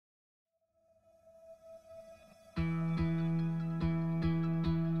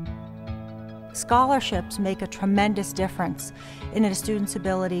Scholarships make a tremendous difference in a student's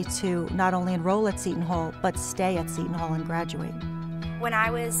ability to not only enroll at Seton Hall, but stay at Seton Hall and graduate. When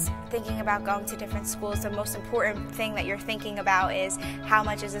I was thinking about going to different schools, the most important thing that you're thinking about is how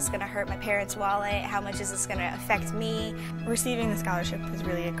much is this going to hurt my parents' wallet, how much is this going to affect me. Receiving the scholarship was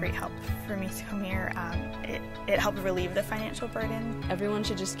really a great help for me to come here. It helped relieve the financial burden. Everyone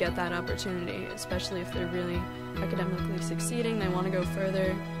should just get that opportunity, especially if they're really academically succeeding, they want to go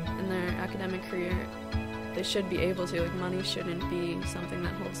further in their academic career. They should be able to. Like, money shouldn't be something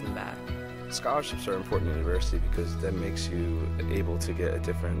that holds them back. Scholarships are important in university because that makes you able to get a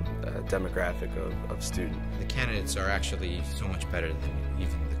different demographic of student. The candidates are actually so much better than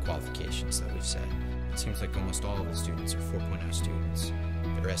even the qualifications that we've set. It seems like almost all of the students are 4.0 students.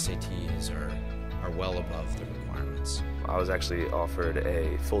 Their SATs are well above the requirements. I was actually offered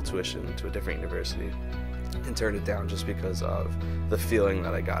a full tuition to a different university and turned it down just because of the feeling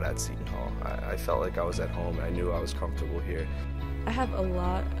that I got at Seton Hall. I felt like I was at home and I knew I was comfortable here. I have a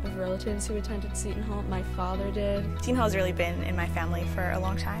lot of relatives who attended Seton Hall. My father did. Seton Hall has really been in my family for a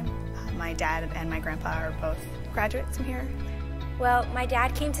long time. My dad and my grandpa are both graduates from here. Well, my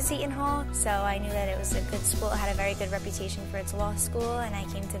dad came to Seton Hall, so I knew that it was a good school. It had a very good reputation for its law school, and I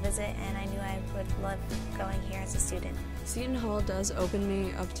came to visit, and I knew I would love going here as a student. Seton Hall does open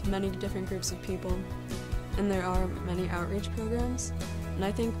me up to many different groups of people, and there are many outreach programs, and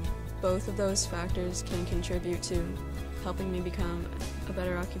I think both of those factors can contribute to helping me become a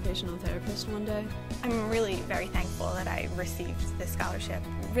better occupational therapist one day. I'm really very thankful that I received this scholarship.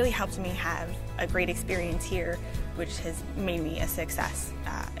 It really helped me have a great experience here, which has made me a success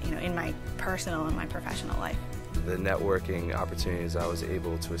in my personal and my professional life. The networking opportunities I was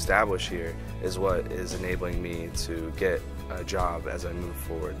able to establish here is what is enabling me to get a job as I move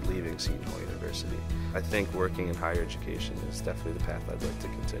forward leaving Seton Hall University. I think working in higher education is definitely the path I'd like to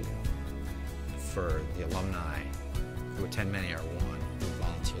continue. For the alumni who attend Many Are One, who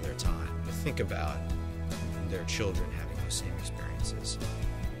volunteer their time, to think about their children having those same experiences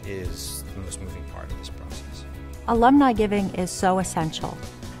is the most moving part of this process. Alumni giving is so essential.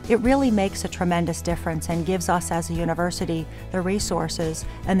 It really makes a tremendous difference and gives us as a university the resources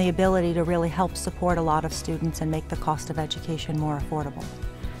and the ability to really help support a lot of students and make the cost of education more affordable.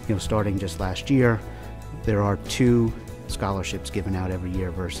 Starting just last year, there are 2 scholarships given out every year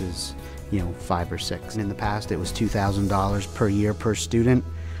versus 5 or 6. In the past, it was $2,000 per year per student,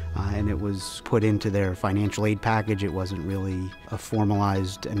 and it was put into their financial aid package. It wasn't really a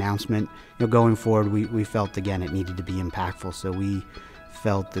formalized announcement. Going forward, we felt again it needed to be impactful, so we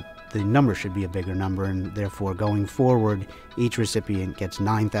felt that the number should be a bigger number, and therefore going forward, each recipient gets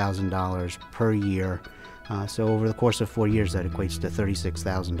 $9,000 per year. So over the course of 4 years, that equates to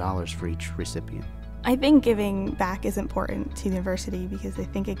 $36,000 for each recipient. I think giving back is important to the university because I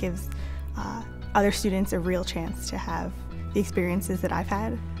think it gives other students a real chance to have the experiences that I've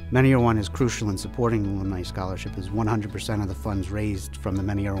had. Many Are One is crucial in supporting the Alumni Scholarship, as 100% of the funds raised from the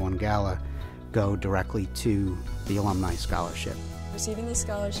Many Are One gala go directly to the Alumni Scholarship. Receiving the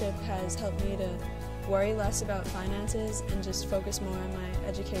scholarship has helped me to worry less about finances and just focus more on my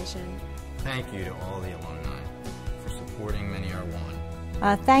education. Thank you to all the alumni for supporting Many Are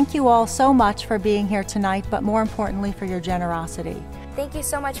One. Thank you all so much for being here tonight, but more importantly for your generosity. Thank you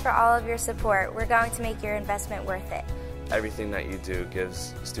so much for all of your support. We're going to make your investment worth it. Everything that you do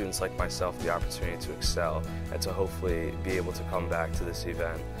gives students like myself the opportunity to excel and to hopefully be able to come back to this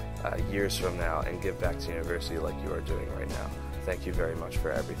event years from now and give back to the university like you are doing right now. Thank you very much for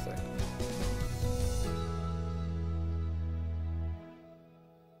everything.